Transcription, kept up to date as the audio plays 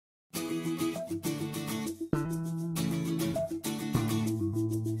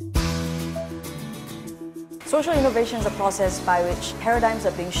Social innovation is a process by which paradigms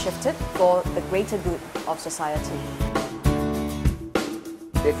are being shifted for the greater good of society.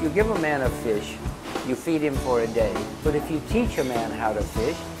 If you give a man a fish, you feed him for a day. But if you teach a man how to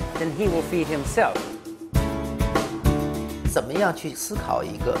fish, then he will feed himself. 怎么样去思考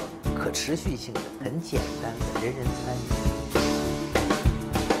一个可持续性的、很简单的、人人参与？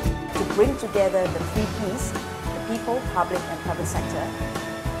 To bring together the three Ps, the people, public and private sector,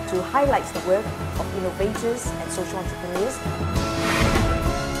 to highlight the work of innovators and social entrepreneurs.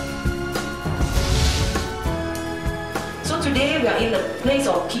 So today we are in the place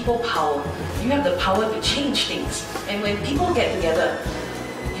of people power. You have the power to change things. And when people get together,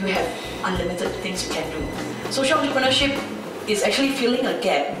 you have unlimited things you can do. Social entrepreneurship is actually filling a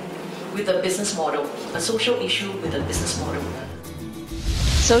gap with a business model, a social issue with a business model.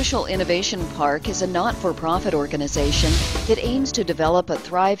 Social Innovation Park is a not-for-profit organization that aims to develop a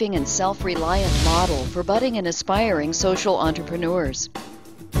thriving and self-reliant model for budding and aspiring social entrepreneurs.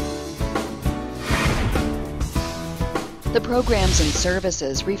 The programs and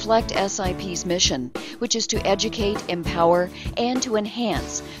services reflect SIP's mission, which is to educate, empower, and to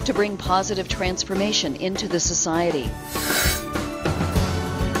enhance, to bring positive transformation into the society.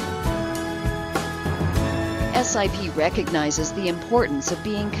 SIP recognizes the importance of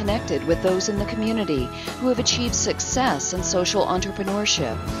being connected with those in the community who have achieved success in social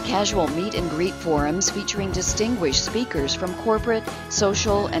entrepreneurship. Casual meet and greet forums featuring distinguished speakers from corporate,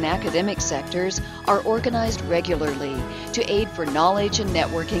 social, and academic sectors are organized regularly to aid for knowledge and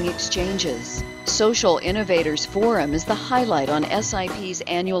networking exchanges. Social Innovators Forum is the highlight on SIP's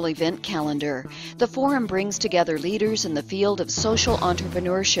annual event calendar. The forum brings together leaders in the field of social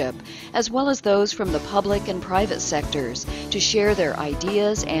entrepreneurship, as well as those from the public and private sectors, to share their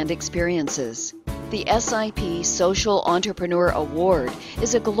ideas and experiences. The SIP Social Entrepreneur Award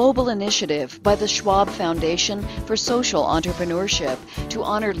is a global initiative by the Schwab Foundation for Social Entrepreneurship to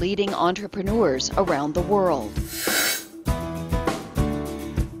honor leading entrepreneurs around the world.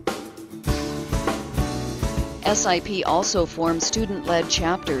 SIP also forms student-led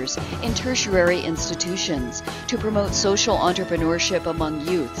chapters in tertiary institutions to promote social entrepreneurship among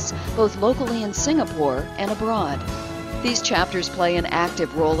youths, both locally in Singapore and abroad. These chapters play an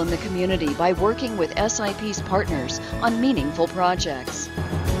active role in the community by working with SIP's partners on meaningful projects.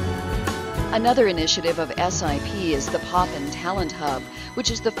 Another initiative of SIP is the Poppin Talent Hub,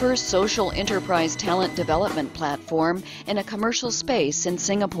 which is the first social enterprise talent development platform in a commercial space in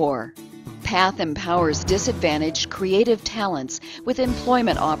Singapore. PATH empowers disadvantaged creative talents with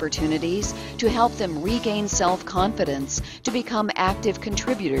employment opportunities to help them regain self-confidence to become active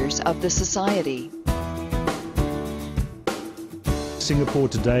contributors of the society. Singapore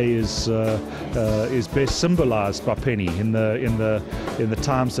today is best symbolized by Penny in the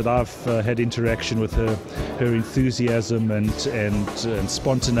times that I've had interaction with her. Her enthusiasm and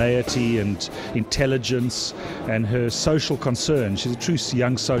spontaneity and intelligence and her social concern. She's a true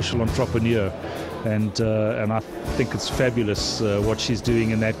young social entrepreneur, and I think it's fabulous what she's doing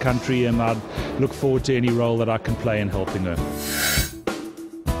in that country, and I look forward to any role that I can play in helping her.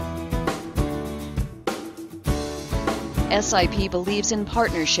 SIP believes in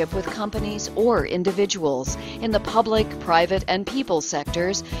partnership with companies or individuals in the public, private, and people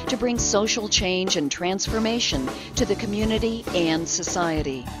sectors to bring social change and transformation to the community and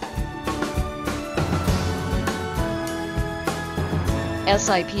society.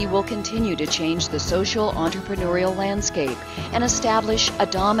 SIP will continue to change the social entrepreneurial landscape and establish a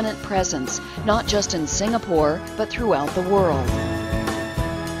dominant presence not just in Singapore but throughout the world.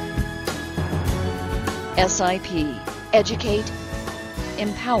 SIP. Educate,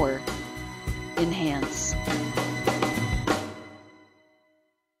 empower, enhance.